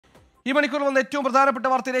ഈ മണിക്കൂർ വന്ന ഏറ്റവും പ്രധാനപ്പെട്ട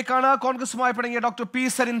വാർത്തയിലേക്കാണ്. കോൺഗ്രസുമായി പിണങ്ങിയ doctor P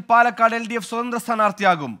Sarin Palakkad LDF സ്വതന്ത്ര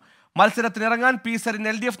സ്ഥാനാർത്ഥിയാകും. മത്സരത്തിനിറങ്ങാൻ പി സരിൻ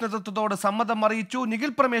LDF നേതൃത്വത്തോട് സമ്മതം അറിയിച്ചു.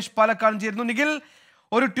 നിഖിൽ പ്രമേഷ് പാലക്കാട് ചേരുന്നു. നിഖിൽ,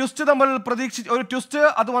 ഒരു ട്വിസ്റ്റ്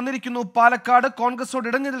അത് വന്നിരിക്കുന്നു. പാലക്കാട് കോൺഗ്രസോട്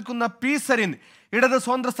ഇടഞ്ഞു നിൽക്കുന്ന പി സരിൻ ഇടത്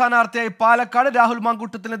സ്വതന്ത്ര സ്ഥാനാർത്ഥിയായി പാലക്കാട് രാഹുൽ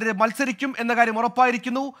മാങ്കൂട്ടത്തിനെതിരെ മത്സരിക്കും എന്ന കാര്യം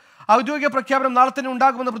ഉറപ്പായിരിക്കുന്നു. ഔദ്യോഗിക പ്രഖ്യാപനം നാളെ തന്നെ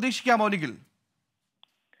ഉണ്ടാകുമെന്ന് പ്രതീക്ഷിക്കാമോ നിഖിൽ?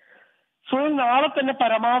 സുഹൈൽ, നാളെ തന്നെ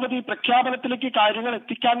പരമാവധി പ്രഖ്യാപനത്തിലേക്ക് കാര്യങ്ങൾ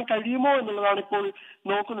എത്തിക്കാൻ കഴിയുമോ എന്നുള്ളതാണ് ഇപ്പോൾ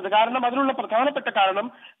നോക്കുന്നത്. കാരണം അതിനുള്ള പ്രധാനപ്പെട്ട കാരണം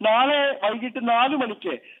നാളെ വൈകിട്ട് 4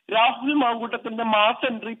 മണിക്ക് രാഹുൽ മാങ്കൂട്ടത്തിന്റെ മാസ്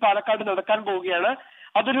എൻട്രി പാലക്കാട് നടക്കാൻ പോവുകയാണ്.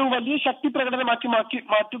 അതൊരു വലിയ ശക്തി പ്രകടനമാക്കി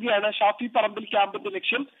മാറ്റുകയാണ് ഷാഫി പറമ്പിൽ ക്യാമ്പിന്റെ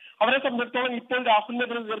ലക്ഷ്യം. അവരെ സംബന്ധിച്ചിടത്തോളം ഇപ്പോൾ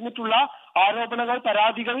രാഹുലിനെതിരെ ഉയർന്നിട്ടുള്ള ആരോപണങ്ങൾ,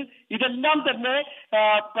 പരാതികൾ ഇതെല്ലാം തന്നെ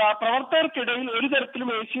പ്രവർത്തകർക്കിടയിൽ ഒരു തരത്തിലും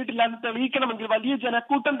ഏശിയിട്ടില്ലാന്ന് തെളിയിക്കണമെങ്കിൽ വലിയ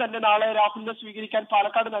ജനക്കൂട്ടം തന്നെ നാളെ രാഹുലിനെ സ്വീകരിക്കാൻ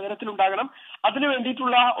പാലക്കാട് നഗരത്തിൽ ഉണ്ടാകണം. അതിനു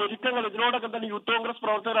വേണ്ടിയിട്ടുള്ള ഒരുക്കങ്ങൾ ഇതിനോടകം തന്നെ യൂത്ത് കോൺഗ്രസ്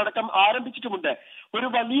പ്രവർത്തകരടക്കം ആരംഭിച്ചിട്ടുമുണ്ട്. ഒരു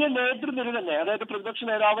വലിയ നേതൃനിര തന്നെ, അതായത് പ്രതിപക്ഷ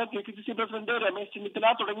നേതാവ് KPCC പ്രസിഡന്റ് രമേശ്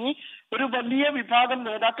ചെന്നിത്തല തുടങ്ങി ഒരു വലിയ വിഭാഗം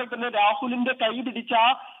നേതാക്കൾ തന്നെ രാഹുലിന്റെ കൈ പിടിച്ച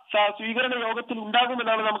സ്വീകരണ യോഗത്തിൽ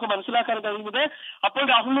ഉണ്ടാകുമെന്നാണ് നമുക്ക് മനസ്സിലാക്കാൻ കഴിയുന്നത്. അപ്പോൾ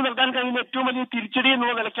രാഹുലിന് നൽകാൻ കഴിയുന്ന ഏറ്റവും വലിയ തിരിച്ചടി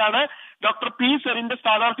എന്നുള്ള നിലയ്ക്കാണ് ഡോക്ടർ പി സരിന്റെ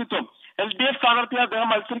സ്ഥാനാർത്ഥിത്വം. LDF സ്ഥാനാർത്ഥിയെ അദ്ദേഹം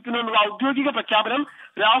മത്സരിക്കുന്നു എന്നുള്ള ഔദ്യോഗിക പ്രഖ്യാപനം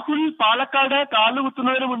രാഹുൽ പാലക്കാട്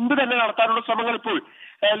കാലുകുത്തുന്നതിന് മുൻപ് തന്നെ നടത്താനുള്ള ശ്രമങ്ങൾ ഇപ്പോൾ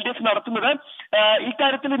LDF നടത്തുന്നത്.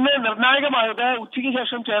 ഇക്കാര്യത്തിൽ ഇന്ന് നിർണായകമായത് ഉച്ചയ്ക്ക്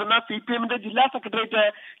ശേഷം ചേർന്ന CPMന്റെ ജില്ലാ സെക്രട്ടേറിയറ്റ്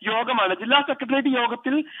യോഗമാണ്. ജില്ലാ സെക്രട്ടേറിയറ്റ്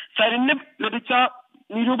യോഗത്തിൽ സരിന് ലഭിച്ച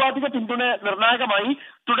നിരുപാധിക പിന്തുണ നിർണായകമായി.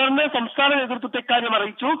 തുടർന്ന് സംസ്ഥാന നേതൃത്വത്തെ ഇക്കാര്യം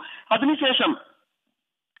അറിയിച്ചു. അതിനുശേഷം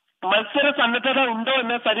മത്സര സന്നദ്ധത ഉണ്ടോ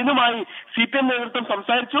എന്ന് സരിനുമായി CPM നേതൃത്വം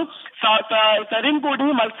സംസാരിച്ചു. സരിൻ കൂടി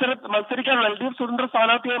മത്സരിക്കാനുള്ള LDF സ്വതന്ത്ര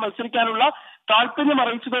സ്ഥാനാർത്ഥിയായി മത്സരിക്കാനുള്ള താല്പര്യം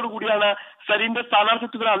അറിയിച്ചതോടുകൂടിയാണ് സരിന്റെ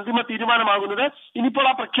സ്ഥാനാർത്ഥിത്വത്തിന് അന്തിമ തീരുമാനമാകുന്നത്. ഇനിയിപ്പോൾ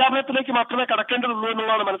ആ പ്രഖ്യാപനത്തിലേക്ക് മാത്രമേ കടക്കേണ്ടതുള്ളൂ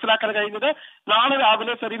എന്നുള്ളതാണ് മനസ്സിലാക്കാൻ കഴിയുന്നത്. നാളെ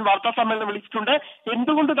രാവിലെ സരിൻ വാർത്താ സമ്മേളനം വിളിച്ചിട്ടുണ്ട്.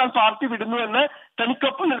 എന്തുകൊണ്ട് താൻ പാർട്ടി വിടുന്നു എന്ന്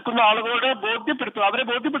തനിക്കൊപ്പം നിൽക്കുന്ന ആളുകളോട് അവരെ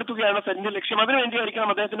ബോധ്യപ്പെടുത്തുകയാണ് സരിന്റെ ലക്ഷ്യം.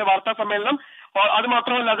 അതിനുവേണ്ടിയായിരിക്കണം അദ്ദേഹത്തിന്റെ വാർത്താ സമ്മേളനം. അത്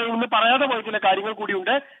മാത്രമല്ല, അദ്ദേഹം ഇന്ന് പറയാതെ പോയ ചില കാര്യങ്ങൾ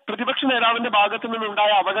കൂടിയുണ്ട്. പ്രതിപക്ഷ നേതാവിന്റെ ഭാഗത്തു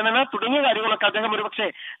നിന്നുണ്ടായ അവഗണന തുടങ്ങിയ കാര്യങ്ങളൊക്കെ അദ്ദേഹം ഒരുപക്ഷെ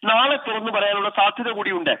നാളെ തുറന്നു പറയാനുള്ള സാധ്യത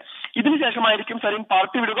കൂടിയുണ്ട്. ഇതിനുശേഷമായിരിക്കും സരിൻ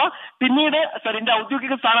പാർട്ടി വിടുക. പിന്നീട് സരിന്റെ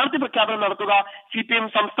ഔദ്യോഗിക സ്ഥാനാർത്ഥി പ്രഖ്യാപനം നടത്തുക CPM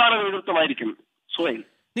സംസ്ഥാന നേതൃത്വമായിരിക്കും. സുഹൈൽ,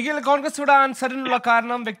 നിഖിൽ, കോൺഗ്രസ് വിടാൻ സരിനുള്ള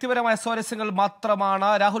കാരണം വ്യക്തിപരമായ സ്വാരസ്യങ്ങൾ മാത്രമാണ്.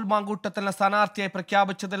 രാഹുൽ മാങ്കൂട്ടത്തിനെ സ്ഥാനാർത്ഥിയായി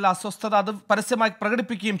പ്രഖ്യാപിച്ചതിൽ അസ്വസ്ഥത അത് പരസ്യമായി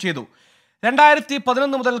പ്രകടിപ്പിക്കുകയും ചെയ്തു.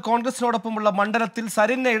 2011 മുതൽ കോൺഗ്രസിനോടൊപ്പമുള്ള മണ്ഡലത്തിൽ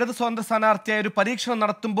സരിനെ ഇടത് സ്വതന്ത്ര സ്ഥാനാർത്ഥിയായ ഒരു പരീക്ഷണം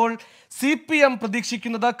നടത്തുമ്പോൾ CPM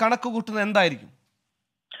പ്രതീക്ഷിക്കുന്നത് കണക്കുകൂട്ടുന്നത് എന്തായിരിക്കും?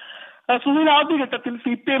 സുഹൈൽ, ആദ്യഘട്ടത്തിൽ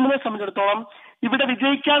CPMനെ സംബന്ധിച്ചിടത്തോളം ഇവിടെ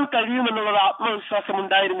വിജയിക്കാൻ കഴിയുമെന്നുള്ള ആത്മവിശ്വാസം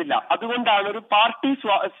ഉണ്ടായിരുന്നില്ല. അതുകൊണ്ടാണ് ഒരു പാർട്ടി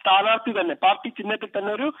സ്ഥാനാർത്ഥി തന്നെ, പാർട്ടി ചിഹ്നത്തിൽ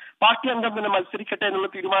തന്നെ ഒരു പാർട്ടി അംഗം തന്നെ മത്സരിക്കട്ടെ എന്നുള്ള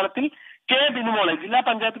തീരുമാനത്തിൽ K ബിനുമോളെ, ജില്ലാ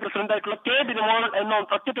പഞ്ചായത്ത് പ്രസിഡന്റായിട്ടുള്ള K ബിനുമോൾ എന്ന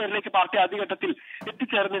ഒറ്റ പേരിലേക്ക് പാർട്ടി ആദ്യഘട്ടത്തിൽ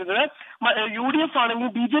എത്തിച്ചേർന്നിരുന്നത്. UDF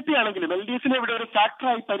ആണെങ്കിലും BJP ആണെങ്കിലും LDFനെ ഇവിടെ ഒരു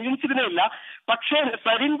ഫാക്ടറായി പരിഗണിച്ചിരുന്നേ ഇല്ല. പക്ഷേ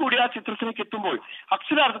സരിൻ കൂടി ആ ചിത്രത്തിലേക്ക് എത്തുമ്പോൾ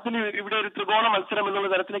അക്ഷരാർത്ഥത്തിൽ ഇവിടെ ഒരു ത്രികോണ മത്സരം എന്നുള്ള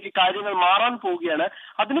തരത്തിലേക്ക് കാര്യങ്ങൾ മാറാൻ പോവുകയാണ്.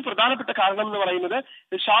 അതിന് പ്രധാനപ്പെട്ട കാരണം എന്ന് പറയുന്നത്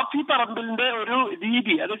ഷാഫി പറമ്പിലിന്റെ ഒരു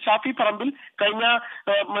രീതി, അത് ഷാഫി പറമ്പിൽ കഴിഞ്ഞ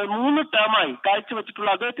 3 ടേമായി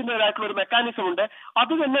കാഴ്ചവെച്ചിട്ടുള്ള അദ്ദേഹത്തിൻ്റെതായിട്ടുള്ള ഒരു മെക്കാനിസം ഉണ്ട്.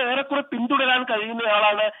 അത് തന്നെ ഏറെക്കുറെ പിന്തുടരാൻ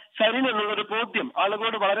കഴിയുന്നയാളാണ് സരിൻ എന്നുള്ളൊരു ബോധ്യം,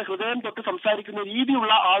 ആളുകളോട് വളരെ ഹൃദയം തൊട്ട് സംസാരിക്കുന്ന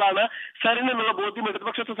രീതിയുള്ള ആളാണ് സരിൻ എന്നുള്ള ബോധ്യം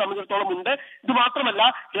ഇടതുപക്ഷത്തെ സംബന്ധിച്ചിടത്തോളം ഉണ്ട്. ഇത് മാത്രമല്ല,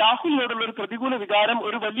 രാഹുലിനോടുള്ള ഒരു പ്രതികൂല വികാരം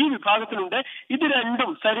ഒരു വലിയ വിഭാഗത്തിനുണ്ട്. ഇത് രണ്ടും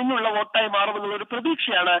സരിനുള്ള വോട്ടായി മാറുമെന്നുള്ള ഒരു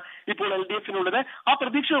പ്രതീക്ഷയാണ് ഇപ്പോൾ LDFനുള്ളത്. ആ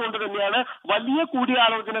പ്രതീക്ഷ കൊണ്ട് തന്നെയാണ് വലിയ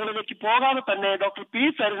കൂടിയാലോചനകളിലേക്ക് പോകാതെ തന്നെ ഡോക്ടർ പി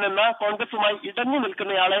സരിൻ എന്ന കോൺഗ്രസുമായി ഇടഞ്ഞു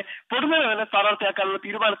നിൽക്കുന്നയാളെ പൊടുന്നനെ തന്നെ സ്ഥാനാർത്ഥിയാക്കാനുള്ള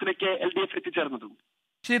തീരുമാനത്തിലേക്ക് LDF എത്തിച്ചേർന്നതും.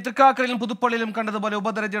 തൃക്കാക്കരയിലും പുതുപ്പള്ളിയിലും കണ്ടതുപോലെ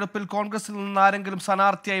ഉപതെരഞ്ഞെടുപ്പിൽ കോൺഗ്രസിൽ നിന്ന് ആരെങ്കിലും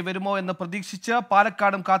സ്ഥാനാർത്ഥിയായി വരുമോ എന്ന് പ്രതീക്ഷിച്ച്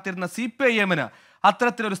പാലക്കാടും കാത്തിരുന്ന CPIMന്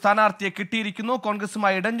അത്തരത്തിലൊരു സ്ഥാനാർത്ഥിയെ കിട്ടിയിരിക്കുന്നു.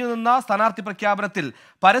 കോൺഗ്രസുമായി ഇടഞ്ഞു നിന്ന സ്ഥാനാർത്ഥി പ്രഖ്യാപനത്തിൽ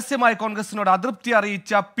പരസ്യമായി കോൺഗ്രസിനോട് അതൃപ്തി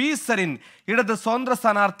അറിയിച്ച പി സരിൻ ഇടത് സ്വതന്ത്ര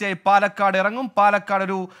സ്ഥാനാർത്ഥിയായി പാലക്കാട് ഇറങ്ങും. പാലക്കാട്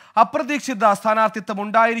ഒരു അപ്രതീക്ഷിത സ്ഥാനാർത്ഥിത്വം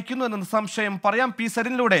ഉണ്ടായിരിക്കുന്നു എന്ന സംശയം പറയാം. പി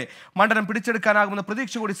സരിനിലൂടെ മണ്ഡലം പിടിച്ചെടുക്കാനാകുമെന്ന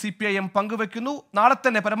പ്രതീക്ഷ കൂടി CPIM പങ്കുവെക്കുന്നു. നാളെ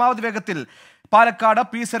തന്നെ പരമാവധി വേഗത്തിൽ പാലക്കാട്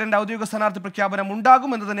പി സരിന്റെ ഔദ്യോഗിക സ്ഥാനാർത്ഥി പ്രഖ്യാപനം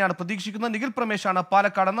ഉണ്ടാകും എന്ന് തന്നെയാണ് പ്രതീക്ഷിക്കുന്നത്. നിഖിൽ പ്രമേഷാണ്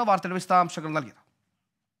പാലക്കാടെന്ന് വാർത്തയുടെ വിശദാംശങ്ങൾ നൽകിയത്.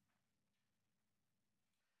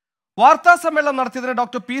 വാർത്താ സമ്മേളനം നടത്തിയതിന്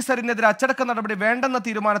ഡോക്ടർ പി സരിനെതിരെ അച്ചടക്ക നടപടി വേണ്ടെന്ന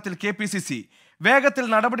തീരുമാനത്തിൽ KPCC. വേഗത്തിൽ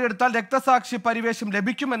നടപടിയെടുത്താൽ രക്തസാക്ഷി പരിവേഷം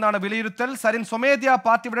ലഭിക്കുമെന്നാണ് വിലയിരുത്തൽ. സരിൻ സ്വമേധ്യാ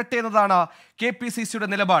പാർട്ടി വിടട്ടെ എന്നതാണ് KPCCയുടെ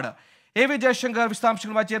നിലപാട്. AV ജയശങ്കർ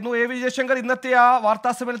വിശദാംശങ്ങളുമായി ചേർന്നു. AV ജയശങ്കർ, ഇന്നത്തെ ആ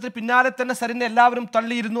വാർത്താ സമ്മേളനത്തിന് പിന്നാലെ തന്നെ സരിനെ എല്ലാവരും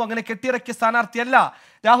തള്ളിയിരുന്നു. അങ്ങനെ കെട്ടിയിറക്കിയ സ്ഥാനാർത്ഥിയല്ല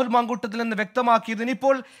രാഹുൽ മാങ്കൂട്ടത്തിൽ നിന്ന് വ്യക്തമാക്കിയത്.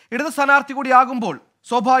 ഇനിയിപ്പോൾ ഇടത് സ്ഥാനാർത്ഥി കൂടി ആകുമ്പോൾ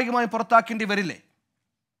സ്വാഭാവികമായും പുറത്താക്കേണ്ടി വരില്ലേ?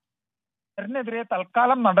 സരിനെതിരെ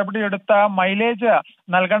തൽക്കാലം നടപടിയെടുത്ത മൈലേജ്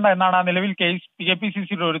നൽകണ്ട എന്നാണ് നിലവിൽ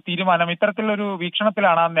KPCCയുടെ ഒരു തീരുമാനം. ഇത്തരത്തിലൊരു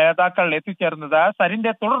വീക്ഷണത്തിലാണ് നേതാക്കൾ എത്തിച്ചേർന്നത്.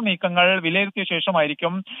 സരിന്റെ തുടർ നീക്കങ്ങൾ വിലയിരുത്തിയ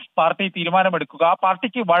ശേഷമായിരിക്കും പാർട്ടി തീരുമാനമെടുക്കുക.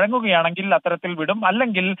 പാർട്ടിക്ക് വഴങ്ങുകയാണെങ്കിൽ അത്തരത്തിൽ വിടും,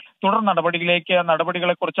 അല്ലെങ്കിൽ തുടർ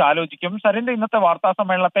നടപടികളെ കുറിച്ച് ആലോചിക്കും. സരിന്റെ ഇന്നത്തെ വാർത്താ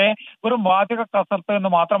സമ്മേളനത്തെ ഒരു വാചക കസർത്ത്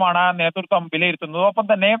എന്ന് മാത്രമാണ് നേതൃത്വം വിലയിരുത്തുന്നത്. ഒപ്പം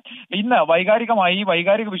തന്നെ ഇന്ന്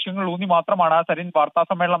വൈകാരിക വിഷയങ്ങൾ ഊന്നി മാത്രമാണ് സരിൻ വാർത്താ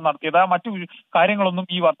സമ്മേളനം നടത്തിയത്. മറ്റു കാര്യങ്ങളൊന്നും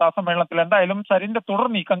ഈ വാർത്താ സമ്മേളനത്തിൽ എന്തായാലും സരിന്റെ തുടർ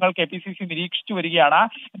നീക്കങ്ങൾ KPCC നിരീക്ഷിച്ചു വരികയാണ്.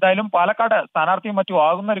 എന്തായാലും പാലക്കാട് സ്ഥാനാർത്ഥിയും മറ്റും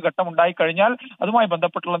ആകുന്ന ഒരു ഘട്ടം ഉണ്ടായി കഴിഞ്ഞാൽ അതുമായി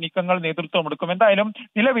ബന്ധപ്പെട്ടുള്ള നീക്കങ്ങൾ നേതൃത്വം എടുക്കും. എന്തായാലും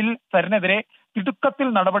നിലവിൽ സരിനെതിരെ തിടുക്കത്തിൽ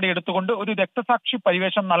നടപടിയെടുത്തുകൊണ്ട് ഒരു രക്തസാക്ഷി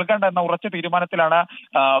പരിവേഷം നൽകേണ്ട എന്ന ഉറച്ച തീരുമാനത്തിലാണ്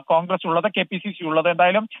കോൺഗ്രസ് ഉള്ളത്, KPCC ഉള്ളത്.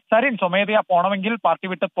 എന്തായാലും സരിൻ സ്വമേധയാ പോണമെങ്കിൽ പാർട്ടി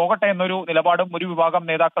വിട്ട് പോകട്ടെ എന്നൊരു നിലപാടും ഒരു വിഭാഗം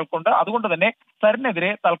നേതാക്കൾക്കുണ്ട്. അതുകൊണ്ട് തന്നെ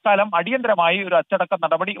സരിനെതിരെ തൽക്കാലം അടിയന്തരമായി ഒരു അച്ചടക്ക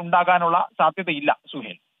നടപടി ഉണ്ടാകാനുള്ള സാധ്യതയില്ല.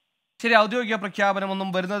 സുഹേൽ, ശരി, ഔദ്യോഗിക പ്രഖ്യാപനമൊന്നും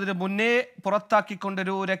വരുന്നതിന് മുന്നേ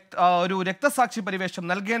പുറത്താക്കിക്കൊണ്ടൊരു രക്തസാക്ഷി പരിവേഷം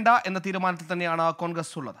നൽകേണ്ട എന്ന തീരുമാനത്തിൽ തന്നെയാണ്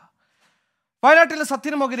കോൺഗ്രസ് ഉള്ളത്. വയനാട്ടിൽ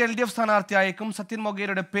സത്യൻ മൊഗേരി LDF സ്ഥാനാർത്ഥിയായേക്കും. സത്യൻ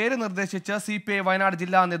മൊഗേരിയുടെ പേര് നിർദ്ദേശിച്ച് CPI വയനാട്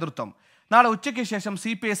ജില്ലാ നേതൃത്വം നാളെ ഉച്ചയ്ക്ക് ശേഷം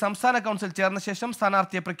CPI സംസ്ഥാന കൗൺസിൽ ചേർന്ന ശേഷം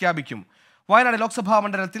സ്ഥാനാർത്ഥിയെ പ്രഖ്യാപിക്കും. വയനാട് ലോക്സഭാ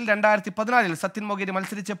മണ്ഡലത്തിൽ 2014 സത്യൻ മൊഗേരി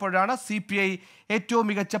മത്സരിച്ചപ്പോഴാണ് CPI ഏറ്റവും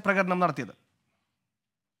മികച്ച പ്രകടനം നടത്തിയത്.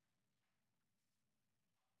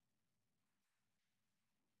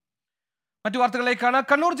 മറ്റു വാർത്തകളിലേക്കാണ്.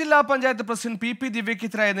 കണ്ണൂർ ജില്ലാ പഞ്ചായത്ത് പ്രസിഡന്റ് PP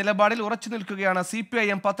ദിവ്യക്കെതിരായ നിലപാടിൽ ഉറച്ചു നിൽക്കുകയാണ്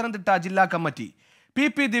CPIM പത്തനംതിട്ട ജില്ലാ കമ്മിറ്റി.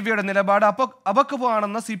 PP ദിവ്യയുടെ നിലപാട്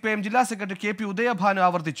അപക്വമാണെന്ന് CPIM ജില്ലാ സെക്രട്ടറി KP ഉദയഭാനു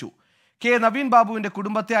ആവർത്തിച്ചു. K നവീൻ ബാബുവിന്റെ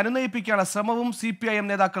കുടുംബത്തെ അനുനയിപ്പിക്കാനുള്ള ശ്രമവും CPIM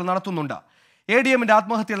നേതാക്കൾ നടത്തുന്നുണ്ട്. ADMന്റെ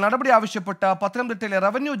ആത്മഹത്യയിൽ നടപടി ആവശ്യപ്പെട്ട് പത്തനംതിട്ടയിലെ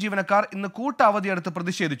റവന്യൂ ജീവനക്കാർ ഇന്ന് കൂട്ട അവധിയെടുത്ത്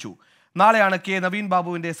പ്രതിഷേധിച്ചു. നാളെയാണ് K നവീൻ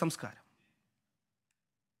ബാബുവിന്റെ സംസ്കാരം.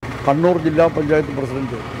 കണ്ണൂർ ജില്ലാ പഞ്ചായത്ത്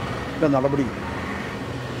പ്രസിഡന്റ് നടപടി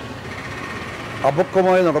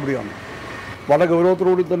അപക്വമായ നടപടിയാണ്. വളരെ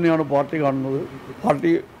ഗൗരവത്തോടുകൂടി തന്നെയാണ് പാർട്ടി കാണുന്നത്.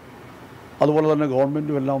 പാർട്ടി അതുപോലെ തന്നെ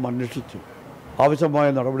ഗവൺമെൻറ്റും എല്ലാം അന്വേഷിച്ച് ആവശ്യമായ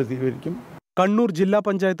നടപടി സ്വീകരിക്കും. കണ്ണൂർ ജില്ലാ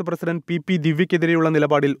പഞ്ചായത്ത് പ്രസിഡന്റ് PP ദിവ്യക്കെതിരെയുള്ള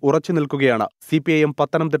നിലപാടിൽ ഉറച്ചു നിൽക്കുകയാണ് CPIM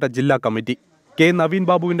പത്തനംതിട്ട ജില്ലാ കമ്മിറ്റി. K നവീൻ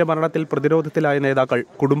ബാബുവിന്റെ മരണത്തിൽ പ്രതിരോധത്തിലായ നേതാക്കൾ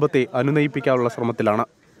കുടുംബത്തെ അനുനയിപ്പിക്കാനുള്ള ശ്രമത്തിലാണ്.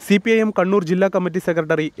 CPIM കണ്ണൂർ ജില്ലാ committee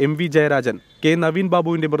secretary MV Jayarajan K Naveen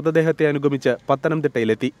ബാബുവിന്റെ മൃതദേഹത്തെ അനുഗമിച്ച്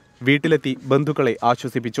പത്തനംതിട്ടയിലെത്തി. വീട്ടിലെത്തി ബന്ധുക്കളെ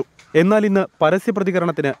ആശ്വസിപ്പിച്ചു. എന്നാൽ ഇന്ന് പരസ്യ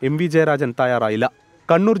പ്രതികരണത്തിന് MV ജയരാജൻ തയ്യാറായില്ല.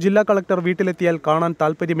 കണ്ണൂർ ജില്ലാ കളക്ടർ വീട്ടിലെത്തിയാൽ കാണാൻ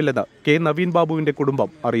താൽപ്പര്യമില്ലെന്ന് K നവീൻ ബാബുവിന്റെ കുടുംബം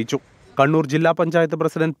അറിയിച്ചു. കണ്ണൂർ ജില്ലാ പഞ്ചായത്ത്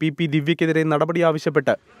പ്രസിഡന്റ് PP ദിവ്യക്കെതിരെ നടപടി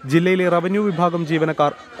ആവശ്യപ്പെട്ട് ജില്ലയിലെ റവന്യൂ വിഭാഗം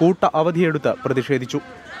ജീവനക്കാർ കൂട്ട അവധിയെടുത്ത് പ്രതിഷേധിച്ചു.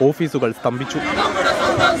 ഓഫീസുകൾ സ്തംഭിച്ചു.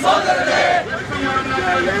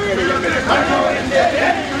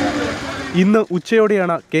 ഇന്ന്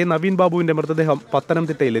ഉച്ചയോടെയാണ് K നവീൻ ബാബുവിന്റെ മൃതദേഹം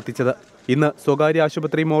പത്തനംതിട്ടയിൽ എത്തിച്ചത്. ഇന്ന് സ്വകാര്യ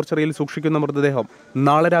ആശുപത്രി മോർച്ചറിയിൽ സൂക്ഷിക്കുന്ന മൃതദേഹം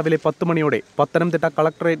നാളെ രാവിലെ 10 മണിയോടെ പത്തനംതിട്ട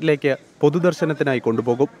കളക്ടറേറ്റിലേക്ക് പൊതുദർശനത്തിനായി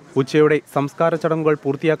കൊണ്ടുപോകും. ഉച്ചയോടെ സംസ്കാര ചടങ്ങുകൾ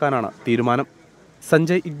പൂർത്തിയാക്കാനാണ് തീരുമാനം.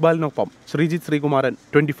 സഞ്ജയ് ഇക്ബാലിനൊപ്പം ശ്രീജിത്ത് ശ്രീകുമാരൻ,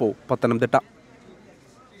 24 പത്തനംതിട്ട.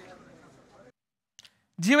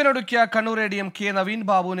 ജീവനൊടുക്കിയ കണ്ണൂർ ADM K നവീൻ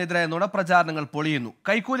ബാബുവിനെതിരായ നുണപ്രചാരണങ്ങൾ പൊളിയുന്നു.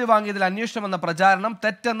 കൈക്കൂലി വാങ്ങിയതിൽ അന്വേഷണമെന്ന പ്രചാരണം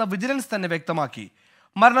തെറ്റെന്ന് വിജിലൻസ് തന്നെ വ്യക്തമാക്കി.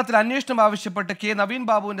 മരണത്തിൽ അന്വേഷണം ആവശ്യപ്പെട്ട് K നവീൻ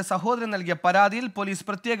ബാബുവിന്റെ സഹോദരൻ നൽകിയ പരാതിയിൽ പോലീസ്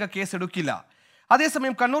പ്രത്യേക കേസെടുക്കില്ല.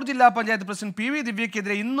 അതേസമയം കണ്ണൂർ ജില്ലാ പഞ്ചായത്ത് പ്രസിഡന്റ് PV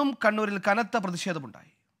ദിവ്യക്കെതിരെ ഇന്നും കണ്ണൂരിൽ കനത്ത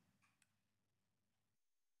പ്രതിഷേധമുണ്ടായി.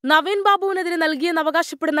 നവീൻ ബാബുവിനെതിരെ നൽകിയെന്ന്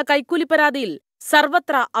അവകാശപ്പെടുന്ന കൈക്കൂലി പരാതിയിൽ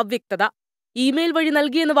സർവത്ര അവ്യക്തത. ഇമെയിൽ വഴി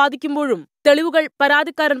നൽകിയെന്ന് വാദിക്കുമ്പോഴും തെളിവുകൾ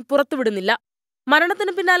പരാതിക്കാരൻ പുറത്തുവിടുന്നില്ല.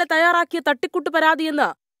 മരണത്തിന് പിന്നാലെ തയ്യാറാക്കിയ തട്ടിക്കൂട്ട് പരാതിയെന്ന്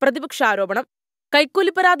പ്രതിപക്ഷ ആരോപണം.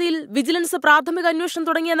 കൈക്കൂലി പരാതിയിൽ വിജിലൻസ് പ്രാഥമിക അന്വേഷണം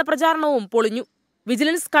തുടങ്ങിയെന്ന പ്രചാരണവും പൊളിഞ്ഞു.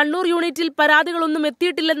 വിജിലൻസ് കണ്ണൂർ യൂണിറ്റിൽ പരാതികളൊന്നും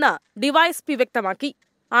എത്തിയിട്ടില്ലെന്ന് ഡിവൈഎസ്പി വ്യക്തമാക്കി.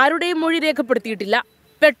 ആരുടെയും മൊഴി രേഖപ്പെടുത്തിയിട്ടില്ല.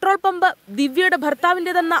 പെട്രോൾ പമ്പ് ദിവ്യയുടെ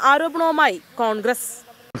ഭർത്താവിന്റേതെന്ന ആരോപണവുമായി കോൺഗ്രസ്.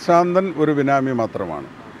 പ്രശാന്തൻ ഒരു ബിനാമി മാത്രമാണ്.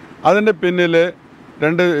 അതിൻ്റെ പിന്നിൽ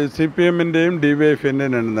 2 CPMന്റെയും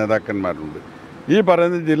DYFന്റെയും നേതാക്കന്മാരുണ്ട്. ഈ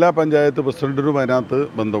പറയുന്ന ജില്ലാ പഞ്ചായത്ത് പ്രസിഡന്റിനും അതിനകത്ത്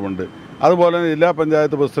ബന്ധമുണ്ട്. അതുപോലെ തന്നെ ജില്ലാ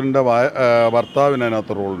പഞ്ചായത്ത് പ്രസിഡന്റിൻ്റെ ഭർത്താവിന്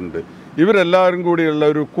അതിനകത്ത് റോളുണ്ട്. ഇവരെല്ലാവരും കൂടിയുള്ള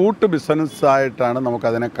ഒരു കൂട്ട് ബിസിനസ് ആയിട്ടാണ്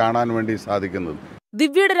നമുക്കതിനെ കാണാൻ വേണ്ടി സാധിക്കുന്നത്.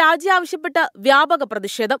 ദിവ്യയുടെ രാജി ആവശ്യപ്പെട്ട് വ്യാപക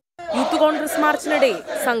പ്രതിഷേധം. യൂത്ത് കോൺഗ്രസ് മാർച്ചിനിടെ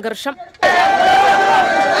സംഘർഷം.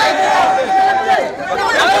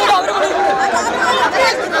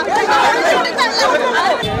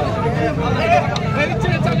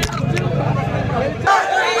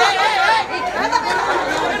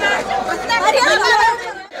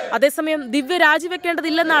 അതേസമയം ദിവ്യ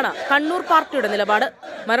രാജിവെക്കേണ്ടതില്ലെന്നാണ് കണ്ണൂർ പാർട്ടിയുടെ നിലപാട്.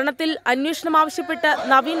 മരണത്തിൽ അന്വേഷണം ആവശ്യപ്പെട്ട്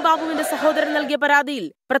നവീൻ ബാബുവിന്റെ സഹോദരൻ നൽകിയ പരാതിയിൽ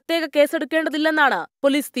പ്രത്യേക കേസെടുക്കേണ്ടതില്ലെന്നാണ്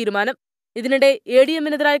പോലീസ് തീരുമാനം. ഇതിനിടെ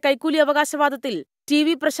ADMനെതിരായ കൈക്കൂലി അവകാശവാദത്തിൽ TV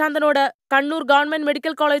പ്രശാന്തനോട് Kannur government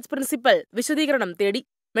medical college principal വിശദീകരണം തേടി.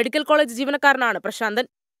 Medical college ജീവനക്കാരനാണ് Prasanthan.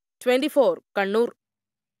 24 Kannur.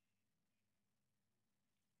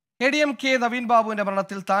 ADMK Naveen ബാബുവിന്റെ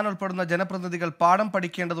മരണത്തിൽ താൻ ഉൾപ്പെടുന്ന ജനപ്രതിനിധികൾ പാഠം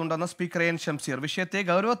പഠിക്കേണ്ടതുണ്ടെന്ന് സ്പീക്കർ എൻ ഷംസീർ. വിഷയത്തെ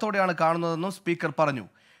ഗൗരവത്തോടെയാണ് കാണുന്നതെന്നും സ്പീക്കർ പറഞ്ഞു.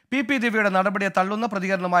 PP ദിവ്യയുടെ നടപടിയെ തള്ളുന്ന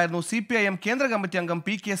പ്രതികരണമായിരുന്നു CPIM കേന്ദ്ര കമ്മിറ്റി അംഗം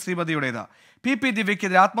PK ശ്രീമതിയുടേത്. PP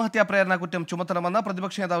ദിവ്യക്കെതിരെ ആത്മഹത്യാ പ്രേരണ കുറ്റം ചുമത്തണമെന്ന്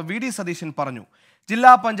പ്രതിപക്ഷ നേതാവ് VD സതീശൻ പറഞ്ഞു.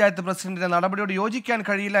 ജില്ലാ പഞ്ചായത്ത് പ്രസിഡന്റിന്റെ നടപടിയോട് യോജിക്കാൻ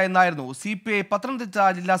കഴിയില്ല എന്നായിരുന്നു CPI പത്തനംതിട്ട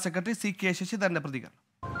ജില്ലാ സെക്രട്ടറി CK ശശിധരന്റെ പ്രതികരണം.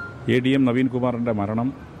 ADM നവീൻ കുമാറിന്റെ മരണം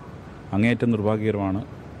അങ്ങേയറ്റം നിർഭാഗ്യകരമാണ്.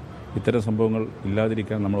 ഇത്തരം സംഭവങ്ങൾ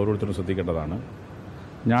ഇല്ലാതിരിക്കാൻ നമ്മൾ ഓരോരുത്തരും ശ്രദ്ധിക്കേണ്ടതാണ്.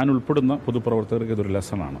 ഞാൻ ഉൾപ്പെടുന്ന പൊതുപ്രവർത്തകർക്ക് ഇതൊരു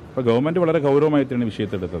ലെസണാണ്. അപ്പോൾ ഗവൺമെൻറ് വളരെ ഗൗരവമായിട്ടാണ്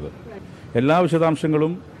വിഷയത്തെടുത്തത്. എല്ലാ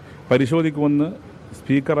വിശദാംശങ്ങളും പരിശോധിക്കുമെന്ന്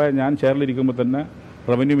സ്പീക്കറായ ഞാൻ ചെയറിലിരിക്കുമ്പോൾ തന്നെ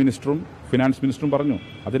റവന്യൂ മിനിസ്റ്ററും ഫിനാൻസ് മിനിസ്റ്ററും പറഞ്ഞു.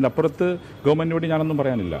 അതിൻ്റെ അപ്പുറത്ത് ഗവൺമെൻറ് വേണ്ടി ഞാനൊന്നും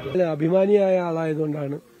പറയാനില്ല. അഭിമാനിയായ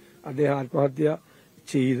ആളായതുകൊണ്ടാണ് അദ്ദേഹം ആത്മഹത്യ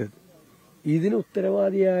ചെയ്തത്. ഇതിന്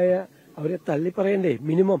ഉത്തരവാദിയായ അവരെ തള്ളിപ്പറയണ്ടേ?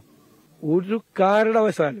 മിനിമം ഒരു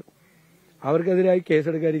കാരണവശാലും അവർക്കെതിരായി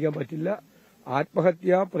കേസെടുക്കാതിരിക്കാൻ പറ്റില്ല.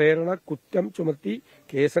 ആത്മഹത്യാ പ്രേരണ കുറ്റം ചുമത്തി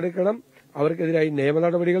കേസെടുക്കണം. അവർക്കെതിരായി നിയമ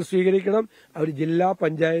നടപടികൾ സ്വീകരിക്കണം. അവർ ജില്ലാ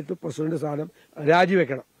പഞ്ചായത്ത് പ്രസിഡന്റ് സ്ഥാനം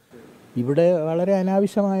രാജിവെക്കണം. ഇവിടെ വളരെ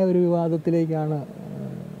അനാവശ്യമായ ഒരു വിവാദത്തിലേക്കാണ്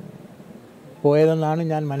പോയതെന്നാണ്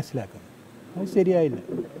ഞാൻ മനസ്സിലാക്കുന്നത്. അത് ശരിയായില്ല.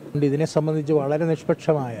 ഇതിനെ സംബന്ധിച്ച് വളരെ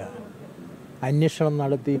നിഷ്പക്ഷമായ അന്വേഷണം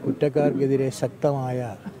നടത്തി കുറ്റക്കാർക്കെതിരെ ശക്തമായ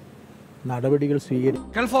നടപടികൾ സ്വീകരിക്കും.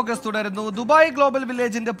 ഗൾഫ് ഫോക്കസ് തുടരുന്നു. ദുബായ് ഗ്ലോബൽ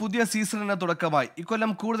വില്ലേജിന്റെ പുതിയ സീസണിന് തുടക്കമായി.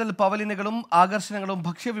 ഇക്കൊല്ലം കൂടുതൽ പവലിനുകളും ആകർഷണങ്ങളും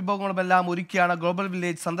ഭക്ഷ്യവിഭവങ്ങളുമെല്ലാം ഒരുക്കിയാണ് ഗ്ലോബൽ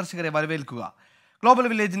വില്ലേജ് സന്ദർശകരെ വരവേൽക്കുക. ഗ്ലോബൽ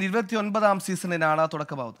വില്ലേജിന്റെ 29ാം സീസണിനാണ്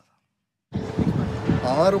തുടക്കമാവുന്നത്.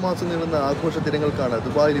 6 മാസം നീളുന്ന ആഘോഷ ദിനങ്ങൾക്കാണ്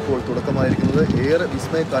ദുബായിൽ ഇപ്പോൾ തുടക്കമായിരിക്കുന്നത്. ഏറെ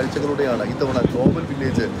വിസ്മയ കാഴ്ചകളോടെയാണ് ഇത്തവണ ഗ്ലോബൽ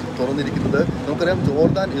വില്ലേജ് തുറന്നിരിക്കുന്നത്. നമുക്കറിയാം,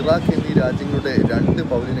 ജോർദാൻ, ഇറാഖ് എന്നീ രാജ്യങ്ങളുടെ 2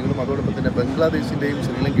 പവലിയനുകളും അതോടൊപ്പം തന്നെ ബംഗ്ലാദേശിന്റെയും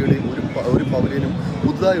ശ്രീലങ്കയുടെയും ഒരു പവലിയനും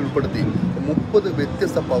പുതുതായി ഉൾപ്പെടുത്തി 30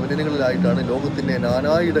 വ്യത്യസ്ത പവലിയനുകളിലായിട്ടാണ് ലോകത്തിന്റെ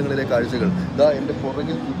നാനായിടങ്ങളിലെ കാഴ്ചകൾ എന്റെ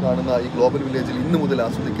പുറകിൽ കാണുന്ന ഈ ഗ്ലോബൽ വില്ലേജിൽ ഇന്നു മുതൽ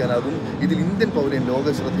ആസ്വദിക്കാനാകും. ഇതിൽ ഇന്ത്യൻ പവലിയൻ ലോക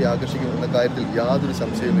ശ്രദ്ധയെ ആകർഷിക്കും എന്ന കാര്യത്തിൽ യാതൊരു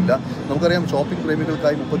സംശയവുമില്ല. നമുക്കറിയാം, ഷോപ്പിംഗ്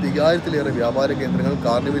പ്രേമികൾക്കായി 35,000-ലേറെ വ്യാപാര കേന്ദ്രങ്ങൾ,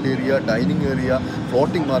 carnival area, dining area,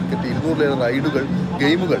 floating market, 200-ലേറെ റൈഡുകൾ,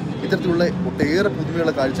 ഗെയിമുകൾ, ഇത്തരത്തിലുള്ള ഒട്ടേറെ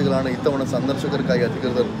പുതുമയുള്ള കാഴ്ചകളാണ് ഇത്തവണ സന്ദർശകർക്കായി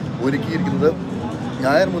അധികൃതർ ഒരുക്കിയിരിക്കുന്നത്.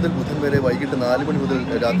 ഞായർ മുതൽ ബുധൻ വരെ വൈകിട്ട് 4 മണി മുതൽ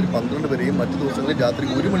രാത്രി 12 വരെയും മറ്റു ദിവസങ്ങളിൽ രാത്രി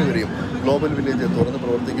 1 മണി വരെയും ഗ്ലോബൽ വില്ലേജ് തുറന്ന്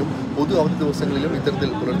പ്രവർത്തിക്കും. പൊതു അവധി ദിവസങ്ങളിലും ഇത്തരത്തിൽ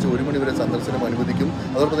പുലർച്ചെ 1 മണി വരെ സന്ദർശനം അനുവദിക്കും.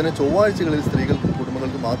 അതോടൊപ്പം തന്നെ ചൊവ്വാഴ്ചകളിൽ സ്ത്രീകൾക്കും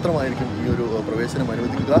കുടുംബങ്ങൾക്കും മാത്രമായിരിക്കും ഈ ഒരു പ്രവേശനം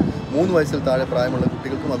അനുവദിക്കുക. 3 വയസ്സിൽ താഴെ പ്രായമുള്ള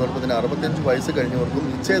കുട്ടികൾക്കും അതോടൊപ്പം തന്നെ 65 വയസ്സ് കഴിഞ്ഞവർക്കും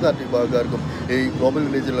നിശ്ചയദാർഢ്യ വിഭാഗക്കാർക്കും ഈ ഗ്ലോബൽ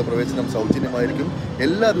വില്ലേജിലുള്ള പ്രവേശനം സൗജന്യമായിരിക്കും.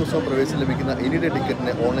 എല്ലാ ദിവസവും പ്രവേശനം ലഭിക്കുന്ന എനിഡേ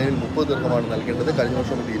ടിക്കറ്റിന് ഓൺലൈനിൽ 30 ദിർഹമാണ് നൽകേണ്ടത്. കഴിഞ്ഞ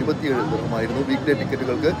വർഷം ഇത് 27 ദിർഹമായിരുന്നു. Week day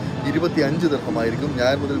ടിക്കറ്റുകൾക്ക് 25 ദിർഹമായിരിക്കും.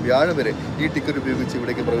 ഞായർ മുതൽ വ്യാഴം വരെ ഈ ടിക്കറ്റ് ഉപയോഗിച്ച്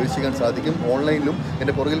ഇവിടേക്ക് പ്രവേശിക്കാൻ സാധിക്കും. ഓൺലൈനിലും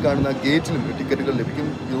എൻ്റെ പുറകിൽ കാണുന്ന ഗേറ്റിലും ഈ ടിക്കറ്റുകൾ ലഭിക്കും.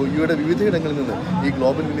 യുഎയുടെ വിവിധയിടങ്ങളിൽ നിന്ന് ഈ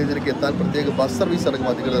ഗ്ലോബൽ വില്ലേജിലേക്ക് എത്താൻ പ്രത്യേക ബസ് സർവീസ് അടക്കം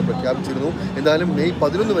അധികൃതർ പ്രഖ്യാപിച്ചിരുന്നു. എന്തായാലും മെയ്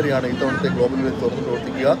 11 വരെയാണ് ഇത്തവണത്തെ ഗ്ലോബൽ വില്ലേജ് തുറന്ന്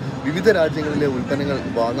പ്രവർത്തിക്കുക. വിവിധ രാജ്യങ്ങളിലെ ഉൽപ്പന്നങ്ങൾ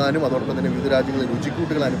വാങ്ങാനും അതോടൊപ്പം തന്നെ വിവിധ രാജ്യങ്ങളിലെ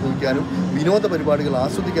രുചിക്കൂട്ടുകൾ അനുഭവിക്കാനും വിനോദ പരിപാടികൾ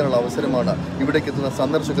ആസ്വദിക്കാനുള്ള അവസരമാണ് ഇവിടേക്ക് എത്തുന്ന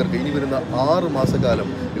സന്ദർശകർക്ക് ഇനി വരുന്ന 6 മാസക്കാലം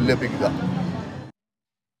ലഭിക്കുക.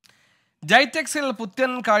 ജൈടെക്സിൽ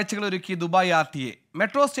പുത്തൻ കാഴ്ചകൾ ഒരുക്കി ദുബായ് RTA.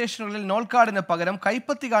 മെട്രോ സ്റ്റേഷനുകളിൽ നോൾ കാർഡിന് പകരം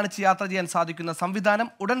കൈപ്പത്തി കാണിച്ച് യാത്ര ചെയ്യാൻ സാധിക്കുന്ന സംവിധാനം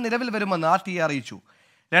ഉടൻ നിലവിൽ വരുമെന്ന് RTA അറിയിച്ചു.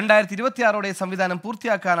 2026ഓടെ സംവിധാനം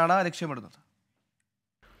പൂർത്തിയാക്കാനാണ് ലക്ഷ്യമിടുന്നത്.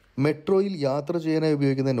 മെട്രോയിൽ യാത്ര ചെയ്യാനായി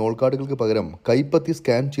ഉപയോഗിക്കുന്ന നോൾ കാർഡുകൾക്ക് പകരം കൈപ്പത്തി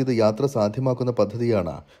സ്കാൻ ചെയ്ത് യാത്ര സാധ്യമാക്കുന്ന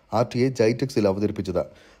പദ്ധതിയാണ് RTA ജൈടെക്സിൽ അവതരിപ്പിച്ചത്.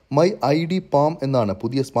 മൈ ID പാം എന്നാണ്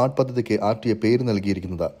പുതിയ സ്മാർട്ട് പദ്ധതിക്ക് RTA പേര്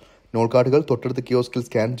നൽകിയിരിക്കുന്നത്. നോൾ കാർഡുകൾ തൊട്ടടുത്ത കിയോസ്കിൽ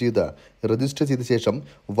സ്കാൻ ചെയ്ത് രജിസ്റ്റർ ചെയ്ത ശേഷം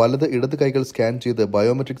വലത് ഇടത് കൈകൾ സ്കാൻ ചെയ്ത്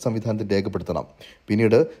ബയോമെട്രിക് സംവിധാനത്തിൽ രേഖപ്പെടുത്തണം.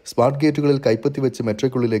 പിന്നീട് സ്മാർട്ട് ഗേറ്റുകളിൽ കൈപ്പത്തി വെച്ച്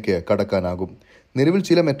മെട്രോയ്ക്കുള്ളിലേക്ക് കടക്കാനാകും. നിലവിൽ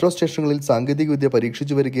ചില മെട്രോ സ്റ്റേഷനുകളിൽ സാങ്കേതികവിദ്യ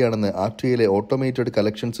പരീക്ഷിച്ചു വരികയാണെന്ന് RTAയിലെ ഓട്ടോമേറ്റഡ്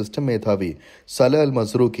കളക്ഷൻ സിസ്റ്റം മേധാവി സല അൽ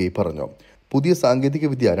മസ്റൂഖി പറഞ്ഞു. പുതിയ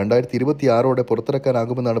സാങ്കേതികവിദ്യ 2026ഓടെ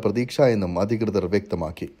പുറത്തിറക്കാനാകുമെന്നാണ് പ്രതീക്ഷ എന്നും അധികൃതർ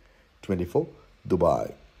വ്യക്തമാക്കി. 24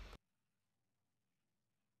 ദുബായ്.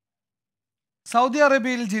 സൗദി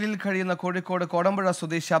അറേബ്യയിൽ ജയിലിൽ കഴിയുന്ന കോഴിക്കോട് കോടമ്പുഴ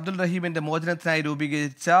സ്വദേശി അബ്ദുൾ റഹീമിന്റെ മോചനത്തിനായി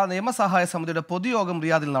രൂപീകരിച്ച നിയമസഹായ സമിതിയുടെ പൊതുയോഗം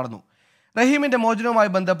റിയാദിൽ നടന്നു. റഹീമിന്റെ മോചനവുമായി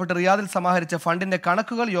ബന്ധപ്പെട്ട് റിയാദിൽ സമാഹരിച്ച ഫണ്ടിന്റെ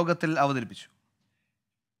കണക്കുകൾ യോഗത്തിൽ അവതരിപ്പിച്ചു.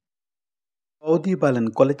 സൗദി ബാലൻ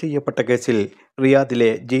കൊല ചെയ്യപ്പെട്ട കേസിൽ റിയാദിലെ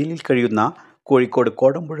ജയിലിൽ കഴിയുന്ന കോഴിക്കോട്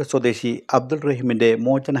കോടമ്പുഴ സ്വദേശി അബ്ദുൾ റഹീമിന്റെ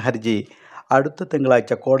മോചന ഹർജി അടുത്ത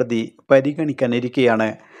തിങ്കളാഴ്ച കോടതി പരിഗണിക്കാനിരിക്കെയാണ്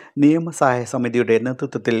നിയമസഹായ സമിതിയുടെ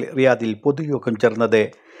നേതൃത്വത്തിൽ റിയാദിൽ പൊതുയോഗം ചേർന്നത്.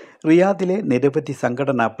 റിയാദിലെ നിരവധി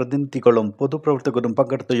സംഘടനാ പ്രതിനിധികളും പൊതുപ്രവർത്തകരും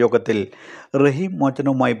പങ്കെടുത്ത യോഗത്തിൽ റഹീം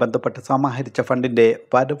മോചനവുമായി ബന്ധപ്പെട്ട് സമാഹരിച്ച ഫണ്ടിൻ്റെ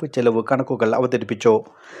വരവ് ചെലവ് കണക്കുകൾ അവതരിപ്പിച്ചു.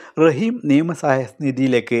 റഹീം നിയമസഹായ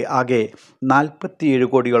നിധിയിലേക്ക് ആകെ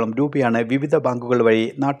 47 കോടിയോളം രൂപയാണ് വിവിധ ബാങ്കുകൾ വഴി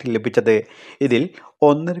നാട്ടിൽ ലഭിച്ചത്. ഇതിൽ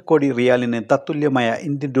 1.5 കോടി റിയാലിന് തത്തുല്യമായ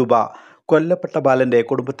ഇന്ത്യൻ രൂപ കൊല്ലപ്പെട്ട ബാലൻ്റെ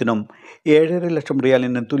കുടുംബത്തിനും 7.5 ലക്ഷം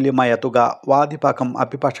റിയാലിന് തുല്യമായ തുക വാദിഭാഗം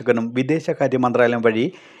അഭിഭാഷകനും വിദേശകാര്യ മന്ത്രാലയം വഴി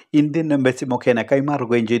ഇന്ത്യൻ എംബസി മുഖേന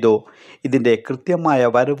കൈമാറുകയും ചെയ്തു. ഇതിൻ്റെ കൃത്യമായ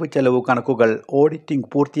വരവ് ചെലവ് കണക്കുകൾ ഓഡിറ്റിംഗ്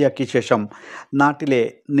പൂർത്തിയാക്കിയ ശേഷം നാട്ടിലെ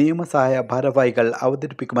നിയമസഹായ ഭാരവാഹികൾ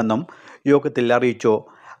അവതരിപ്പിക്കുമെന്നും യോഗത്തിൽ അറിയിച്ചു.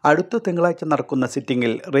 അടുത്ത തിങ്കളാഴ്ച നടക്കുന്ന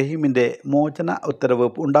സിറ്റിംഗിൽ റഹീമിൻ്റെ മോചന ഉത്തരവ്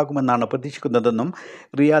ഉണ്ടാകുമെന്നാണ് പ്രതീക്ഷിക്കുന്നതെന്നും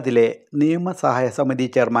റിയാദിലെ നിയമസഹായ സമിതി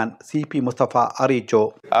ചെയർമാൻ CP മുസ്തഫ അറിയിച്ചു.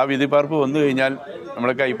 ആ വിധിപ്പാർപ്പ് വന്നു കഴിഞ്ഞാൽ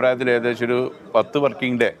നമ്മുടെയൊക്കെ അഭിപ്രായത്തിൽ ഏകദേശം ഒരു 10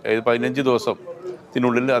 വർക്കിംഗ് ഡേ 15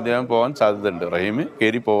 ദിവസത്തിനുള്ളിൽ അദ്ദേഹം പോകാൻ സാധ്യതയുണ്ട്. റഹീം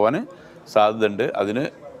കയറി പോകാൻ സാധ്യതയുണ്ട്. അതിന്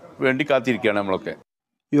വേണ്ടി കാത്തിരിക്കുകയാണ് നമ്മളൊക്കെ.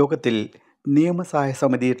 യോഗത്തിൽ നിയമസഹായ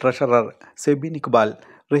സമിതി ട്രഷറർ സെബിൻ ഇക്ബാൽ,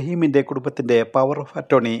 റഹീമിൻ്റെ കുടുംബത്തിൻ്റെ power of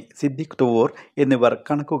attorney Siddique Thuvur എന്നിവർ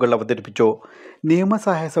കണക്കുകൾ അവതരിപ്പിച്ചു.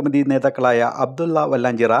 നിയമസഹായ സമിതി നേതാക്കളായ അബ്ദുള്ള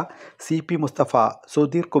വല്ലാഞ്ചിറ, CP മുസ്തഫ,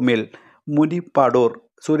 സുധീർ കുമിൽ, മുനീബ് പാടൂർ,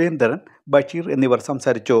 സുരേന്ദ്രൻ, ബഷീർ എന്നിവർ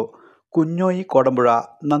സംസാരിച്ചു. കുഞ്ഞോയി കോടമ്പുഴ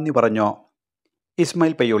നന്ദി പറഞ്ഞു.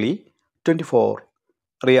 ഇസ്മായിൽ പയ്യോളി, 24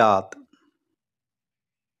 റിയാദ്.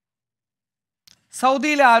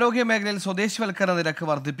 സൗദിയിലെ ആരോഗ്യ മേഖലയിൽ സ്വദേശിവൽക്കരണ നിരക്ക്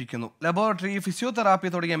വർദ്ധിപ്പിക്കുന്നു. ലബോറട്ടറി, ഫിസിയോതെറാപ്പി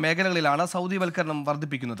തുടങ്ങിയ മേഖലകളിലാണ് സൗദിവൽക്കരണം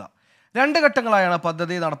വർദ്ധിപ്പിക്കുന്നത്. 2 ഘട്ടങ്ങളായാണ്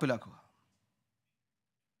പദ്ധതി നടപ്പിലാക്കുക.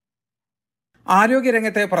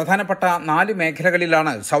 ആരോഗ്യരംഗത്തെ പ്രധാനപ്പെട്ട 4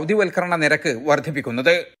 മേഖലകളിലാണ് സൗദിവൽക്കരണ നിരക്ക്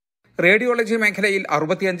വർദ്ധിപ്പിക്കുന്നത്. റേഡിയോളജി മേഖലയിൽ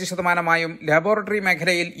 65%, ലബോറട്ടറി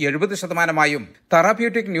മേഖലയിൽ 70%,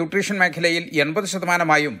 തെറാപ്യൂട്ടിക് ന്യൂട്രീഷൻ മേഖലയിൽ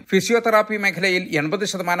 80%, ഫിസിയോതെറാപ്പി മേഖലയിൽ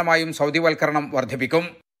 80% സൗദിവൽക്കരണം വർദ്ധിപ്പിക്കും.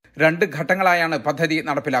 2 ഘട്ടങ്ങളായാണ് പദ്ധതി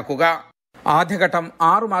നടപ്പിലാക്കുക. ആദ്യഘട്ടം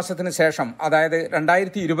 6 മാസത്തിന് ശേഷം, അതായത്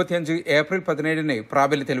 2025 ഏപ്രിൽ 17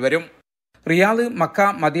 പ്രാബല്യത്തിൽ വരും. Riyadh, Mecca,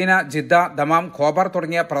 Medina, Jeddah, Dammam, ഖോബർ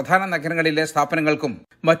തുടങ്ങിയ പ്രധാന നഗരങ്ങളിലെ സ്ഥാപനങ്ങൾക്കും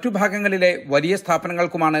മറ്റു ഭാഗങ്ങളിലെ വലിയ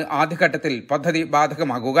സ്ഥാപനങ്ങൾക്കുമാണ് ആദ്യഘട്ടത്തിൽ പദ്ധതി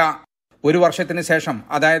ബാധകമാകുക. 1 വർഷത്തിന് ശേഷം,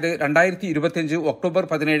 അതായത് 2025 ഒക്ടോബർ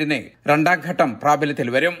 17 2ാം ഘട്ടം പ്രാബല്യത്തിൽ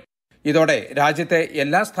വരും. ഇതോടെ രാജ്യത്തെ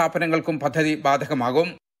എല്ലാ സ്ഥാപനങ്ങൾക്കും പദ്ധതി ബാധകമാകും.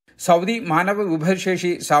 സൗദി മാനവ വിഭവശേഷി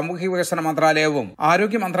സാമൂഹിക വികസന മന്ത്രാലയവും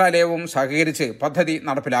ആരോഗ്യ മന്ത്രാലയവും സഹകരിച്ച് പദ്ധതി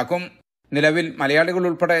നടപ്പിലാക്കും. നിലവിൽ മലയാളികൾ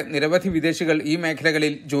ഉൾപ്പെടെ നിരവധി വിദേശികൾ ഈ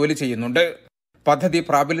മേഖലകളിൽ ജോലി ചെയ്യുന്നുണ്ട്. പദ്ധതി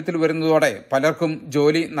പ്രാബല്യത്തിൽ വരുന്നതോടെ പലർക്കും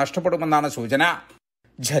ജോലി നഷ്ടപ്പെടുമെന്നാണ് സൂചന.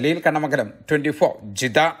 Jaleel Kannamangalam, 24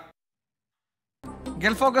 Jeddah.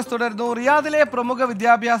 Gulf focus തുടരുന്നു. റിയാദിലെ പ്രമുഖ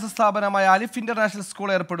വിദ്യാഭ്യാസ സ്ഥാപനമായ അലിഫ് ഇന്റർനാഷണൽ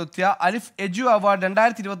സ്കൂൾ ഏർപ്പെടുത്തിയ അലിഫ് എജു അവാർഡ്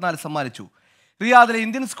 2024 സമ്മാനിച്ചു. റിയാദിലെ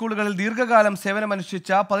ഇന്ത്യൻ സ്കൂളുകളിൽ ദീർഘകാലം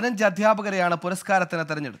സേവനമനുഷ്ഠിച്ച 15 അധ്യാപകരെയാണ് പുരസ്കാരത്തിന്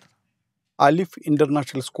തെരഞ്ഞെടുത്തത്. അലിഫ്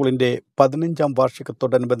ഇന്റർനാഷണൽ സ്കൂളിൻ്റെ 15ാം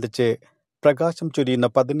വാർഷികത്തോടനുബന്ധിച്ച് പ്രകാശം ചൊരിയുന്ന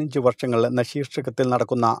 15 വർഷങ്ങൾ എന്ന ശീർഷകത്തിൽ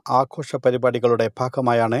നടക്കുന്ന ആഘോഷ പരിപാടികളുടെ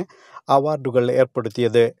ഭാഗമായാണ് അവാർഡുകൾ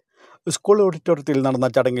ഏർപ്പെടുത്തിയത്. സ്കൂൾ ഓഡിറ്റോറിയത്തിൽ നടന്ന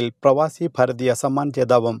ചടങ്ങിൽ പ്രവാസി ഭാരതീയ സമ്മാൻ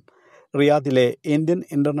ജേതാവും റിയാദിലെ ഇന്ത്യൻ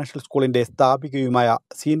ഇന്റർനാഷണൽ സ്കൂളിൻ്റെ സ്ഥാപികയുമായ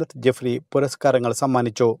സീനത്ത് ജഫ്രി പുരസ്കാരങ്ങൾ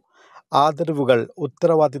സമ്മാനിച്ചു. ആദരവുകൾ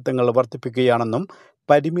ഉത്തരവാദിത്തങ്ങൾ വർദ്ധിപ്പിക്കുകയാണെന്നും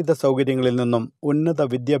പരിമിത സൗകര്യങ്ങളിൽ നിന്നും ഉന്നത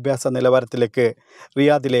വിദ്യാഭ്യാസ നിലവാരത്തിലേക്ക്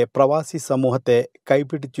റിയാദിലെ പ്രവാസി സമൂഹത്തെ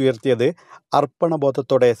കൈപിടിച്ചുയർത്തിയത്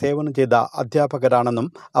അർപ്പണബോധത്തോടെ സേവനം ചെയ്ത അധ്യാപകരാണെന്നും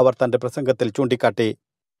അവർ തൻ്റെ പ്രസംഗത്തിൽ ചൂണ്ടിക്കാട്ടി.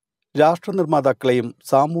 രാഷ്ട്രനിർമ്മാതാക്കളെയും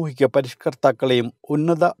സാമൂഹിക പരിഷ്കർത്താക്കളെയും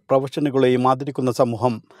ഉന്നത പ്രൊഫഷനുകളെയും ആദരിക്കുന്ന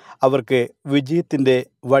സമൂഹം അവർക്ക് വിജയത്തിൻ്റെ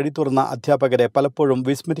വഴി തുറന്ന അധ്യാപകരെ പലപ്പോഴും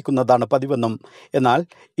വിസ്മരിക്കുന്നതാണ് പതിവെന്നും, എന്നാൽ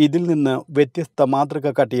ഇതിൽ നിന്ന് വ്യത്യസ്ത മാതൃക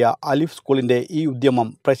കാട്ടിയ അലിഫ് സ്കൂളിൻ്റെ ഈ ഉദ്യമം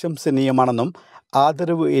പ്രശംസനീയമാണെന്നും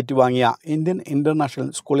ആദരവ് ഏറ്റുവാങ്ങിയ ഇന്ത്യൻ ഇന്റർനാഷണൽ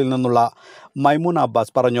സ്കൂളിൽ നിന്നുള്ള മൈമൂന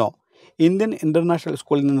അബ്ബാസ് പറഞ്ഞു. ഇന്ത്യൻ ഇന്റർനാഷണൽ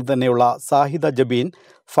സ്കൂളിൽ നിന്ന് തന്നെയുള്ള സാഹിദ ജബീൻ,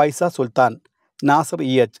 ഫൈസ സുൽത്താൻ, Nasar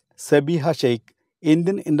EH, Sabiha Sheikh,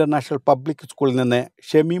 Indian international public സ്കൂളിൽ നിന്ന്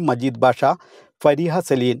ഷമീം മജീദ് ബാഷ, ഫരീഹ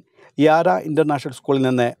സലീൻ, യാര ഇന്റർനാഷണൽ സ്കൂളിൽ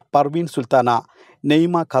നിന്ന് പർവീൻ സുൽത്താന,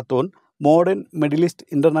 നെയ്മ ഖാത്തൂൻ, മോഡേൺ മിഡിലിസ്റ്റ്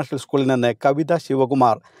ഇന്റർനാഷണൽ സ്കൂളിൽ നിന്ന് കവിത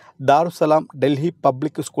ശിവകുമാർ, ദാറുസലാം ഡൽഹി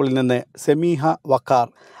പബ്ലിക് സ്കൂളിൽ നിന്ന് സമീഹ വഖാർ,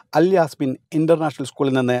 അൽ യാസ്മിൻ ഇന്റർനാഷണൽ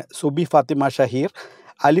സ്കൂളിൽ നിന്ന് സുബി ഫാത്തിമ ഷഹീർ,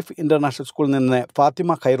 അലിഫ് ഇന്റർനാഷണൽ സ്കൂളിൽ നിന്ന്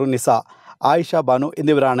ഫാത്തിമ ഖൈറുന്നിസ, ആയിഷ ബാനു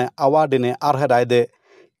എന്നിവരാണ് അവാർഡിന് അർഹരായത്.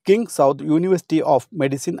 King Saud university of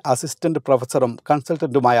medicine assistant പ്രൊഫസറും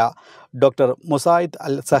കൺസൾട്ടന്റുമായ doctor മുസായിദ്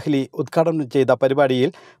അൽ സഹ്ലി ഉദ്ഘാടനം ചെയ്ത പരിപാടിയിൽ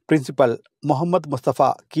പ്രിൻസിപ്പൽ മുഹമ്മദ് മുസ്തഫ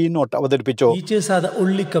കീനോട്ട് അവതരിപ്പിച്ചു. Teachers are the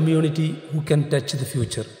only community who can touch the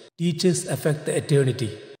future. Teachers affect the eternity,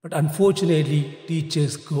 but unfortunately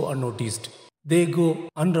teachers go unnoticed. they go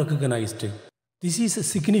unrecognized. This is the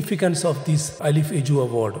significance of this Alif Eju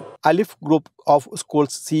Award. Alif group of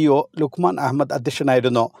schools CEO Luqman Ahmed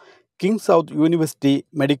അധ്യക്ഷനായിരുന്നു. King south university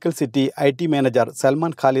medical city IT manager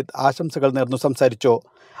Salman Khalid ആശംസകൾ നേർന്നു സംസാരിച്ചു.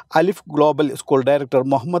 അലിഫ് global school director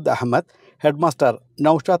Muhammad Ahmed, headmaster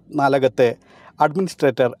Naushad Nalakath,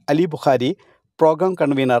 administrator Ali Bukhari, programme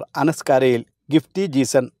convener Anas കാരയിൽ, Gifty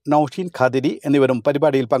Jeeson, Naushin Qadiri എന്നിവരും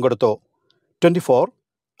പരിപാടിയിൽ പങ്കെടുത്തു. 24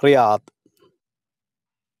 Riyadh.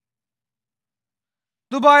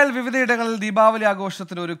 ദുബായിൽ വിവിധയിടങ്ങളിൽ ദീപാവലി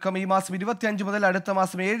ആഘോഷത്തിന് ഒരുക്കം. ഈ മാസം 25 മുതൽ അടുത്ത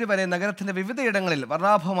മാസം 7 വരെ നഗരത്തിന്റെ വിവിധയിടങ്ങളിൽ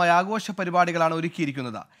വർണ്ണാഭമായ ആഘോഷ പരിപാടികളാണ്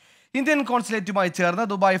ഒരുക്കിയിരിക്കുന്നത്. ഇന്ത്യൻ കോൺസുലേറ്റുമായി ചേർന്ന്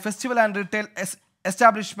Dubai festival and retail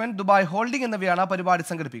establishment, Dubai holding എന്നിവയാണ് പരിപാടി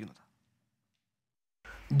സംഘടിപ്പിക്കുന്നത്.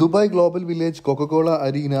 Dubai global village, Coca Cola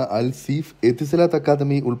arena, അൽ സീഫ്, എത്തിസലാത്ത്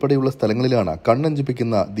അക്കാദമി ഉൾപ്പെടെയുള്ള സ്ഥലങ്ങളിലാണ്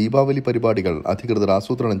കണ്ണഞ്ചിപ്പിക്കുന്ന ദീപാവലി പരിപാടികൾ അധികൃതർ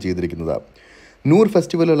ആസൂത്രണം ചെയ്തിരിക്കുന്നത്. നൂർ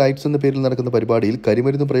ഫെസ്റ്റിവൽ ലൈറ്റ്സ് എന്ന പേരിൽ നടക്കുന്ന പരിപാടിയിൽ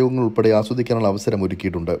കരിമരുന്ന് പ്രയോഗങ്ങൾ ഉൾപ്പെടെ ആസ്വദിക്കാനുള്ള അവസരം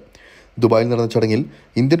ഒരുക്കിയിട്ടുണ്ട്. ദുബായിൽ നടന്ന ചടങ്ങിൽ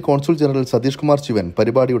Indian consul general Satheesh Kumar Shivan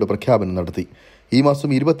പരിപാടിയുടെ പ്രഖ്യാപനം നടത്തി. ഈ മാസം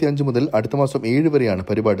 25 മുതൽ അടുത്ത മാസം 7 വരെയാണ്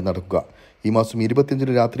പരിപാടി നടക്കുക. ഈ മാസം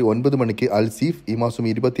 25 രാത്രി 9 മണിക്ക് അൽ സീഫ്, ഈ മാസം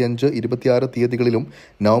 25, 26 തീയതികളിലും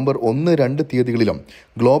നവംബർ 1, 2 തീയതികളിലും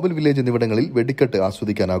ഗ്ലോബൽ വില്ലേജ് എന്നിവിടങ്ങളിൽ വെടിക്കെട്ട്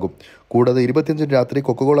ആസ്വദിക്കാനാകും. കൂടാതെ 25 രാത്രി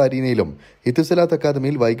കൊക്കക്കോള അരീനയിലും ഇത്തിസലാത്ത്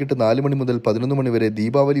അക്കാദമിയിൽ വൈകിട്ട് 4 മണി മുതൽ 11 മണി വരെ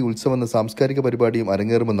ദീപാവലി ഉത്സവം എന്ന സാംസ്കാരിക പരിപാടിയും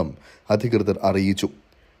അരങ്ങേറുമെന്നും അധികൃതർ അറിയിച്ചു.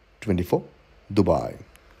 24 ദുബായ്.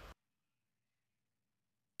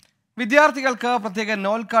 വിദ്യാർത്ഥികൾക്ക് പ്രത്യേക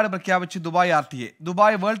നോൾ കാർഡ് പ്രഖ്യാപിച്ച് Dubai RTA.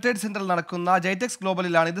 Dubai world trade സെന്ററിൽ നടക്കുന്ന ജൈറ്റെക്സ്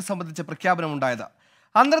ഗ്ലോബലിലാണ് ഇത് സംബന്ധിച്ച പ്രഖ്യാപനമുണ്ടായത്.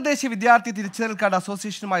 അന്തർദേശീയ വിദ്യാർത്ഥി തിരിച്ചറിയൽ കാർഡ്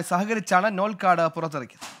അസോസിയേഷനുമായി സഹകരിച്ചാണ് നോൾ കാർഡ്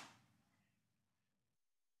പുറത്തിറക്കിയത്.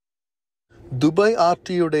 ദുബായ്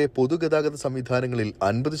RTAയുടെ പൊതുഗതാഗത സംവിധാനങ്ങളിൽ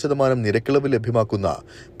 50% നിരക്കിളവ് ലഭ്യമാക്കുന്ന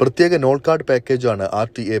പ്രത്യേക നോൾ കാർഡ് പാക്കേജാണ്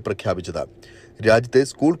RTA പ്രഖ്യാപിച്ചത്. രാജ്യത്തെ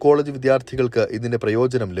സ്കൂൾ കോളേജ് വിദ്യാർത്ഥികൾക്ക് ഇതിന്റെ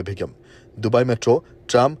പ്രയോജനം ലഭിക്കും. Dubai metro,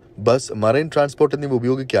 tram, bus, marine transport എന്നിവ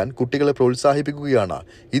ഉപയോഗിക്കാൻ കുട്ടികളെ പ്രോത്സാഹിപ്പിക്കുകയാണ്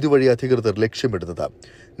ഇതുവഴി അധികൃതർ ലക്ഷ്യമിടുന്നത്.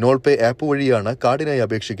 നോൾ പേ ആപ്പ് വഴിയാണ് കാർഡിനായി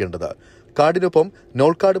അപേക്ഷിക്കേണ്ടത്. കാർഡിനൊപ്പം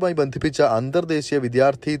നോൾ കാർഡുമായി ബന്ധിപ്പിച്ച അന്തർദേശീയ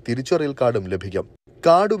വിദ്യാർത്ഥി തിരിച്ചറിയൽ കാർഡും ലഭിക്കും.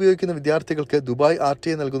 കാർഡ് ഉപയോഗിക്കുന്ന വിദ്യാർത്ഥികൾക്ക് ദുബായ്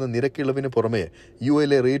RTA നൽകുന്ന നിരക്കിളവിന് പുറമെ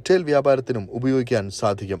UAE റീറ്റെയിൽ വ്യാപാരത്തിനും ഉപയോഗിക്കാൻ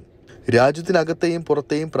സാധിക്കും. രാജ്യത്തിനകത്തെയും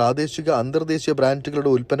പുറത്തെയും പ്രാദേശിക അന്തർദേശീയ ബ്രാൻഡുകളുടെ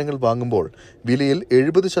ഉൽപ്പന്നങ്ങൾ വാങ്ങുമ്പോൾ വിലയിൽ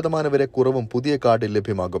 70% വരെ കുറവും പുതിയ കാർഡിൽ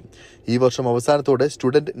ലഭ്യമാകും. ഈ വർഷം അവസാനത്തോടെ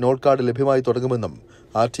സ്റ്റുഡന്റ് നോൾ കാർഡ് ലഭ്യമായി തുടങ്ങുമെന്നും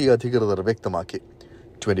RTA അധികൃതർ വ്യക്തമാക്കി.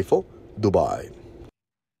 24 ദുബായ്.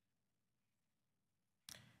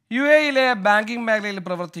 UAE ബാങ്കിംഗ് മേഖലയിൽ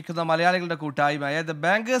പ്രവർത്തിക്കുന്ന മലയാളികളുടെ കൂട്ടായ്മയായ ദ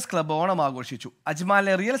ബാങ്കേഴ്സ് ക്ലബ്ബ് ഓണം ആഘോഷിച്ചു.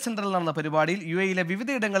 അജ്മാനിലെ റിയൽ സെന്ററിൽ നടന്ന പരിപാടിയിൽ UAE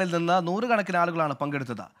വിവിധയിടങ്ങളിൽ നിന്ന് 100 കണക്കിന് ആളുകളാണ്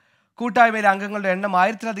പങ്കെടുത്തത്. കൂട്ടായ്മയിലെ അംഗങ്ങളുടെ എണ്ണം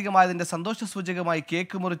 1000-ലധികമായതിന്റെ സന്തോഷ സൂചകമായി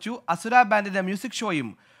കേക്ക് മുറിച്ചു. അസുര ബാൻഡിന്റെ മ്യൂസിക് ഷോയും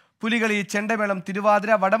പുലികളി, ചെണ്ടമേളം,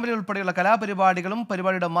 തിരുവാതിര, വടംവലി ഉൾപ്പെടെയുള്ള കലാപരിപാടികളും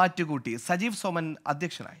പരിപാടിയുടെ മാറ്റുകൂട്ടി. സജീവ് സോമൻ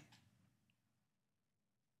അധ്യക്ഷനായി.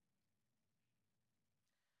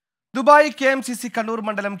 ദുബായ് KMCC കണ്ണൂർ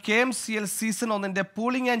മണ്ഡലം KMCL season 1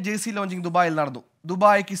 pooling and jersey launching ദുബായിൽ നടന്നു.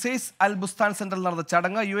 ദുബായ് കിസൈസ് അൽ ബുസ്താൻ സെന്ററിൽ നടന്ന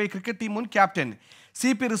ചടങ്ങ് UAE ക്രിക്കറ്റ് ടീം മുൻ ക്യാപ്റ്റൻ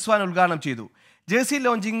CP റിസ്വാൻ ഉദ്ഘാടനം ചെയ്തു. ജേഴ്സി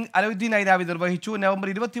ലോഞ്ചിങ് അലൗദ്ദീൻ ഐനാവി നിർവഹിച്ചു. നവംബർ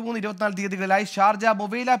 23-24 തീയതികളിലായി ഷാർജ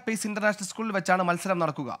മൊബൈല പേസ് ഇന്റർനാഷണൽ സ്കൂളിൽ വെച്ചാണ് മത്സരം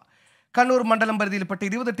നടക്കുക. കണ്ണൂർ മണ്ഡലം പരിധിയിൽപ്പെട്ട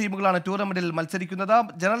 20 ടീമുകളാണ് ടൂർണമെന്റിൽ മത്സരിക്കുന്നത്.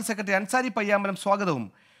 ജനറൽ സെക്രട്ടറി അൻസാരി പയ്യാമ്പലം സ്വാഗതവും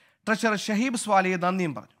ട്രഷറർ ഷഹീബ് സ്വാലി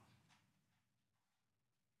നന്ദിയും പറഞ്ഞു.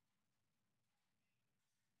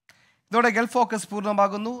 ഇതോടെ ഗൾഫ് ഫോക്കസ്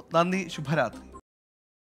പൂർണ്ണമാകുന്നു. നന്ദി, ശുഭരാത്രി.